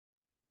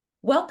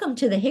Welcome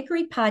to the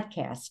Hickory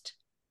podcast.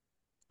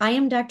 I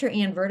am Dr.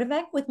 Ann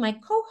Verdevec with my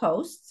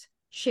co-hosts,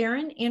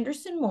 Sharon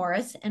Anderson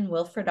Morris and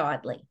Wilfred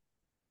Audley.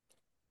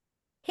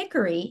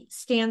 Hickory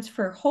stands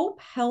for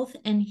Hope, Health,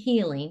 and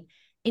Healing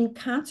in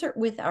concert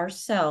with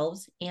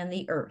ourselves and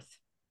the earth.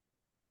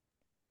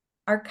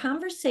 Our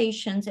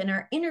conversations and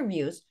our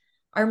interviews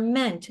are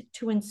meant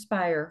to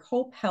inspire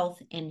hope,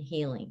 health, and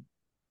healing.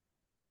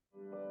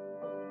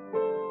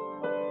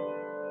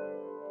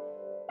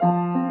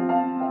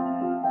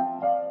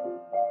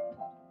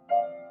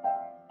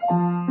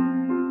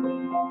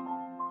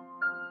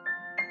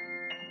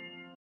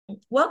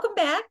 Welcome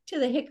back to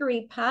the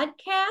Hickory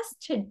podcast.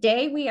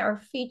 Today we are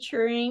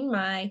featuring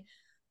my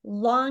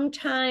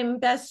longtime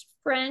best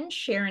friend,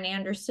 Sharon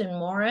Anderson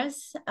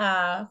Morris,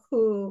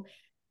 who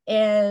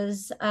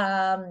is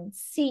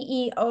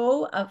CEO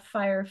of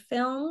Fire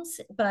Films,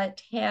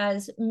 but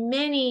has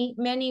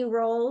many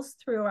roles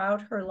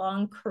throughout her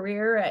long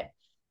career at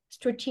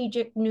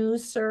Strategic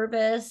News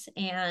Service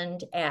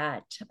and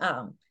at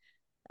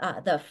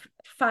the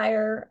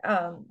Fire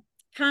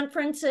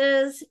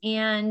conferences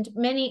and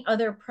many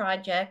other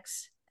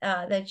projects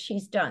that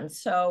she's done.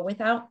 So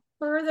without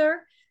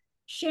further,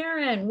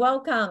 Sharon,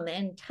 welcome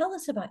and tell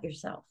us about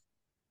yourself.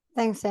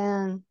 Thanks,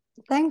 Ann.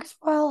 Thanks.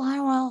 Well, hi,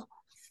 well.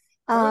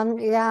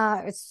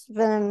 Yeah, it's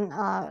been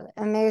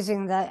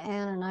amazing that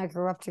Ann and I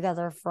grew up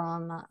together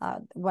from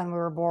when we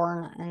were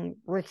born and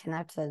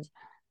reconnected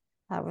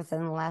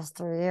within the last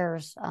 3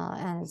 years.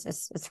 And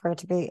it's great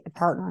to be a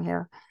partner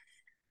here.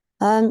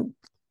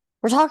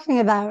 We're talking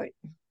about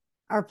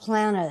our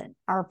planet,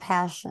 our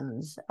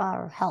passions,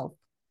 our health.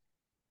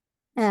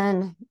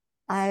 And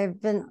I've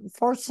been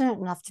fortunate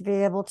enough to be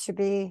able to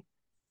be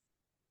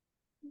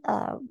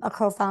a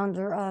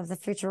co-founder of the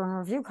Future in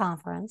Review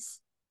conference,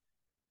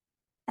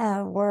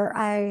 where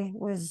I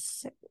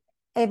was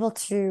able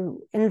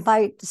to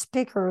invite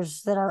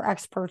speakers that are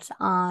experts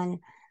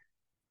on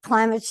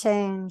climate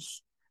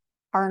change,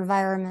 our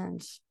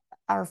environment,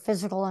 our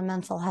physical and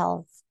mental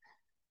health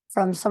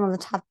from some of the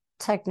top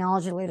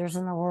technology leaders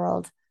in the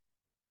world,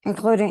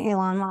 including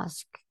Elon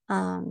Musk.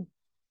 And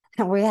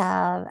we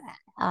have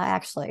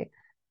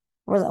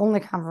we're the only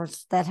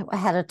conference that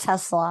had a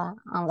Tesla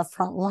on the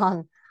front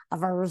lawn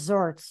of our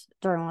resorts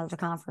during one of the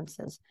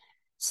conferences.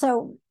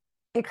 So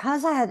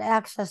because I had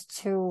access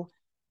to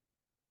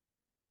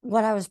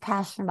what I was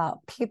passionate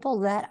about, people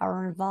that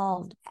are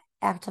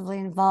actively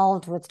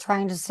involved with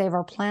trying to save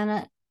our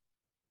planet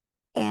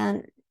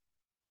and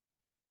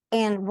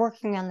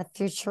working on the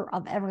future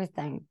of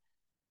everything,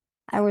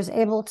 I was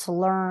able to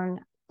learn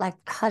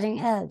like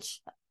cutting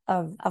edge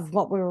of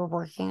what we were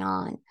working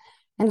on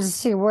and to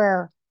see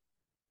where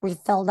we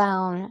fell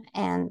down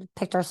and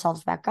picked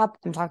ourselves back up.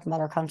 I'm talking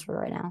about our country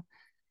right now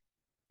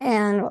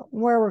and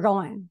where we're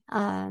going,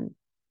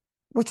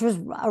 which was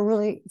a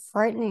really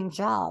frightening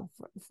job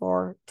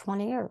for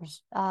 20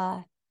 years.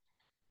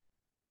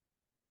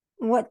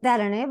 What that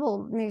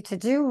enabled me to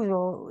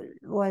do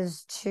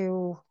was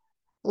to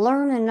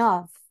learn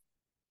enough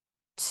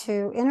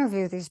to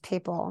interview these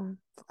people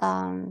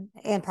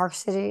in Park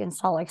City, in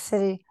Salt Lake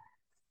City,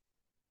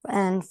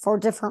 and for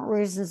different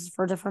reasons,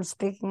 for different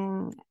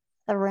speaking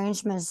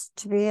arrangements,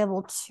 to be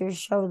able to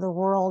show the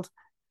world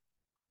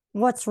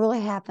what's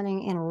really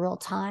happening in real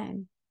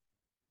time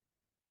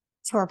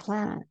to our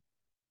planet.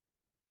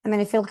 I mean,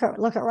 if you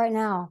look at right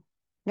now,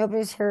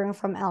 nobody's hearing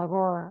from Al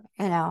Gore.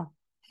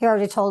 He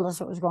already told us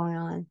what was going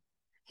on.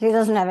 He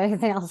doesn't have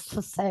anything else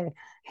to say.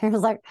 He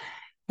was like,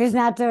 he's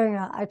not doing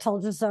it. I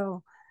told you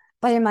so,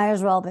 but he might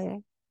as well be.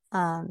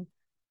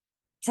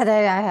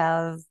 Today I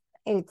have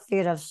 8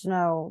 feet of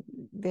snow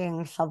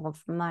being shoveled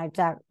from my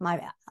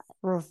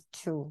roof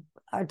to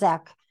our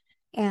deck,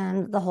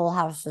 and the whole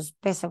house is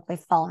basically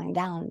falling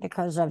down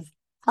because of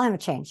climate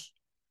change.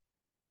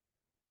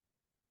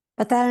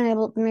 But that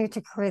enabled me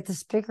to create the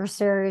speaker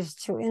series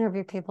to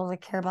interview people that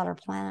care about our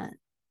planet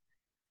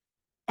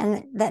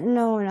and that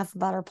know enough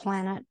about our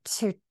planet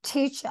to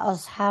teach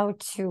us how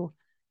to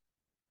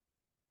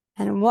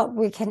and what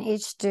we can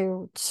each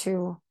do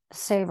to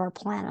save our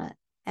planet.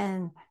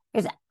 And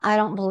I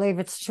don't believe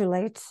it's too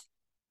late.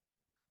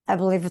 I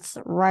believe it's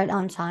right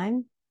on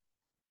time,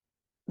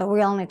 but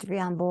we all need to be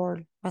on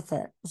board with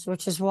it,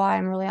 which is why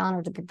I'm really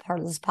honored to be part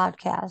of this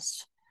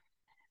podcast,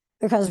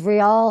 because we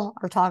all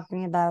are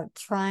talking about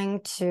trying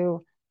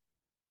to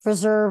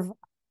preserve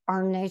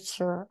our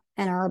nature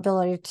and our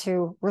ability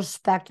to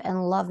respect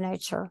and love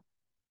nature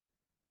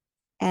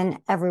in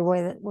every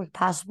way that we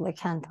possibly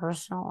can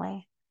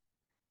personally.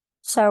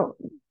 So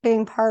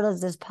being part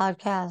of this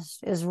podcast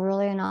is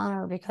really an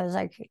honor, because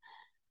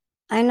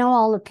I know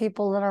all the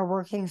people that are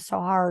working so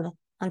hard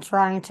on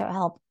trying to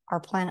help our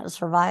planet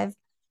survive,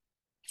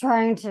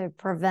 trying to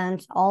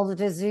prevent all the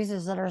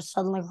diseases that are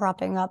suddenly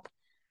cropping up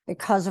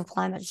because of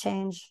climate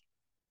change,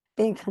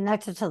 being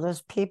connected to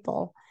those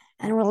people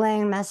and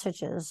relaying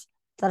messages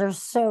that are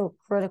so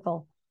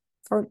critical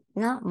for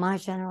not my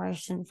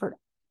generation, for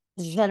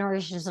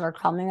generations that are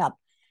coming up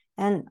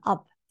and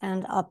up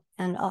and up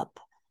and up.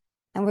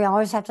 And we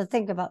always have to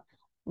think about,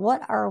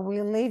 what are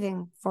we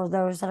leaving for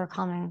those that are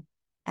coming?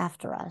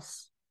 after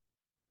us?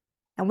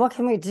 And what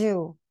can we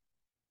do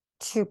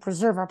to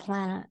preserve our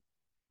planet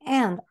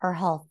and our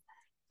health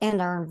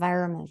and our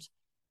environment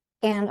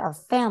and our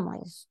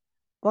families?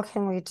 What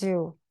can we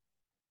do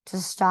to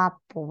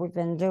stop what we've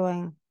been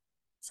doing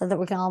so that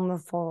we can all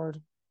move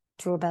forward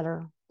to a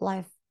better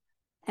life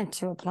and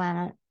to a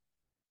planet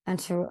and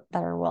to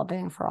better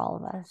well-being for all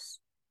of us?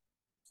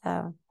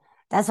 So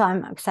that's why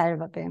I'm excited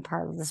about being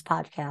part of this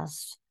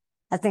podcast.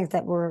 I think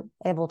that we're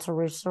able to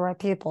reach the right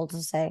people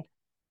to say,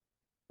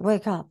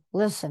 wake up,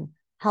 listen,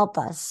 help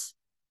us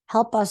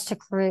to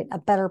create a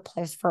better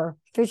place for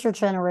future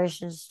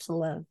generations to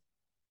live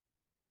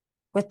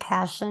with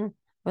passion,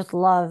 with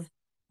love,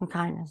 and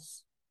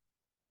kindness.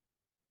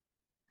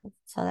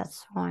 So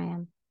that's who I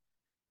am.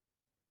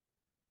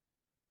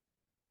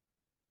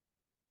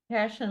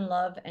 Passion,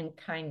 love, and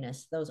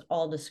kindness. Those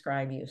all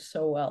describe you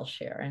so well,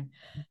 Sharon.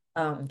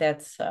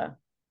 That's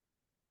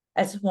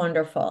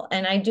wonderful.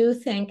 And I do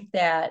think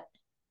that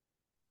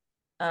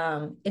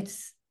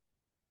it's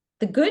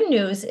the good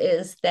news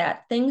is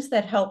that things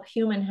that help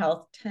human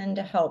health tend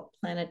to help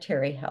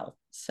planetary health.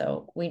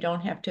 So we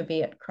don't have to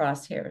be at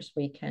crosshairs.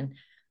 We can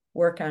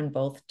work on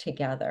both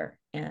together,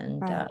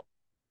 and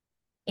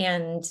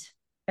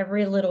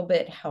every little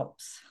bit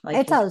helps. Like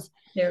it does.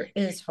 There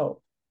is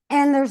hope.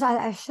 And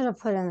I should have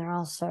put in there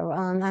also.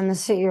 I'm the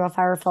CEO of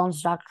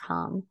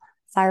firefilms.com,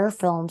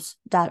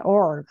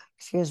 firefilms.org,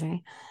 excuse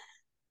me.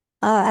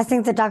 I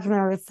think that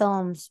documentary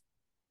films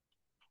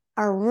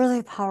are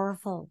really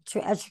powerful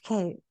to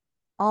educate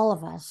all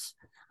of us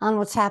on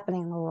what's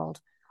happening in the world.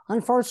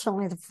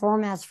 Unfortunately, the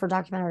formats for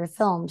documentary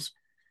films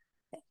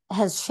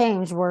has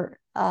changed where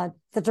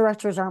the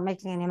directors aren't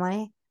making any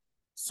money.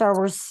 So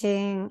we're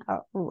seeing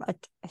a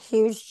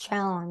huge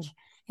challenge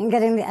in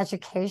getting the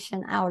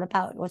education out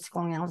about what's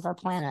going on with our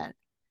planet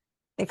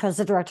because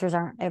the directors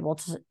aren't able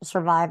to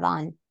survive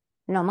on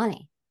no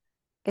money.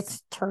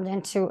 It's turned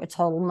into a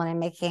total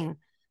money-making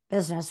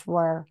business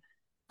where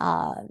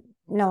no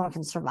one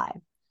can survive.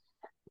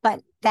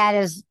 But that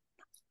is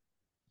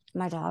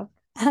my dog.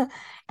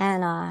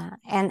 and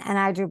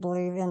I do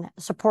believe in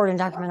supporting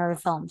documentary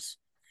films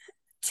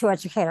to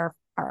educate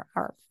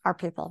our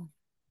people.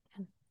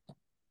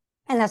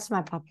 And that's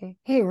my puppy.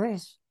 He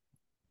is.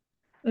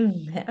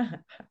 And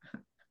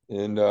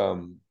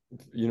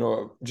you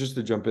know, just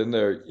to jump in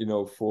there, you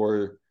know,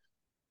 for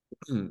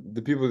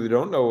the people that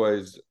don't know,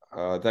 is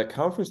that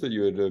conference that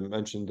you had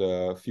mentioned,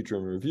 Future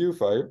in Review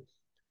Fire,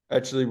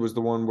 actually was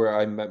the one where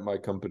I met my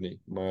company,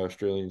 my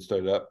Australian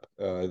startup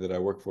that I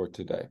work for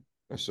today.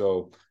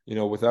 So, you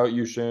know, without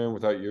you, Sharon,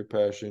 without your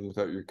passion,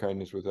 without your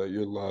kindness, without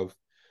your love,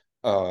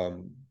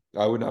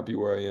 I would not be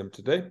where I am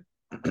today.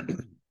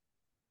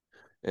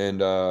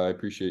 And I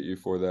appreciate you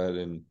for that,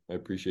 and I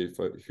appreciate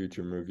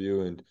Future in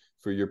Review and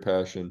for your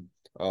passion.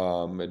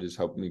 It has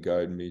helped me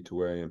guide me to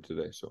where I am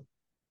today. So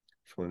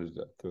just wanted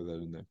to throw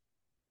that in there.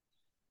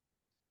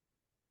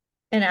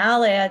 And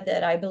I'll add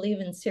that I believe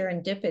in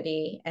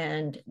serendipity,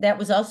 and that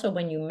was also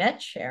when you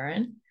met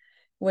Sharon,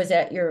 was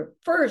at your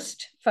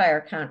first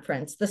fire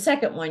conference, the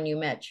second one you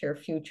met your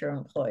future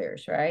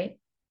employers, right?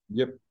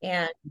 Yep.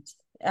 And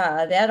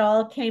that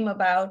all came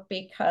about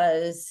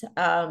because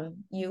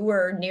you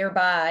were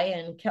nearby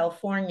in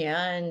California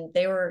and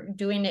they were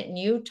doing it in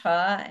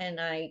Utah. And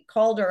I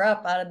called her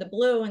up out of the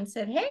blue and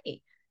said,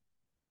 hey,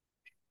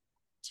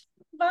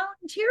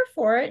 volunteer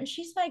for it. And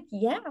she's like,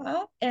 yeah.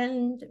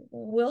 And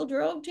Will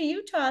drove to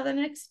Utah the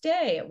next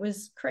day. It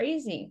was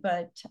crazy,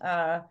 but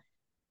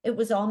it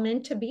was all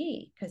meant to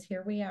be because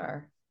here we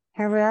are.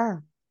 Here we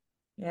are.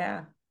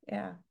 Yeah.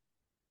 Yeah.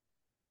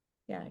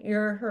 Yeah,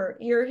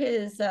 you're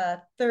his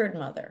third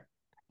mother.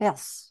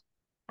 Yes.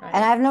 Right.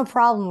 And I have no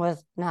problem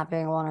with not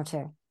being one or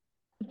two.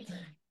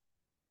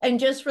 And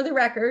just for the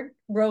record,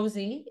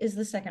 Rosie is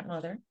the second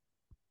mother.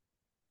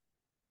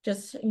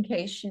 Just in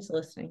case she's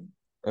listening.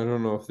 I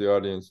don't know if the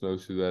audience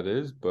knows who that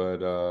is,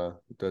 but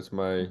that's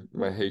my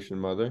Haitian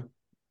mother,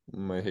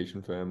 my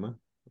Haitian family.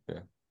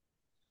 Yeah.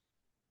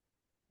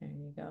 There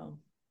you go.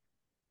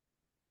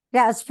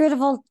 Yeah, it's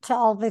beautiful to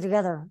all be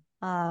together,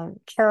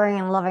 caring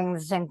and loving the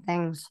same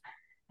things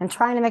and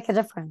trying to make a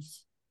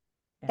difference.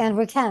 Yeah. And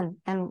we can,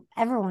 and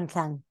everyone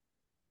can.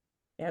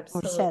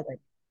 Absolutely.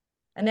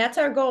 And that's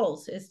our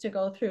goals, is to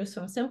go through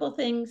some simple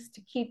things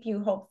to keep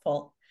you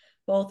hopeful,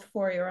 both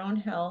for your own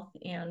health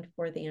and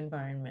for the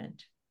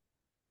environment.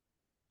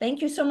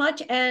 Thank you so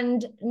much.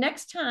 And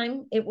next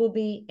time it will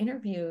be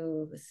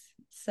interviews.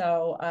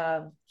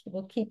 So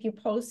we'll keep you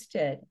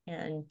posted,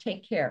 and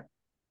take care.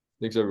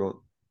 Thanks, everyone.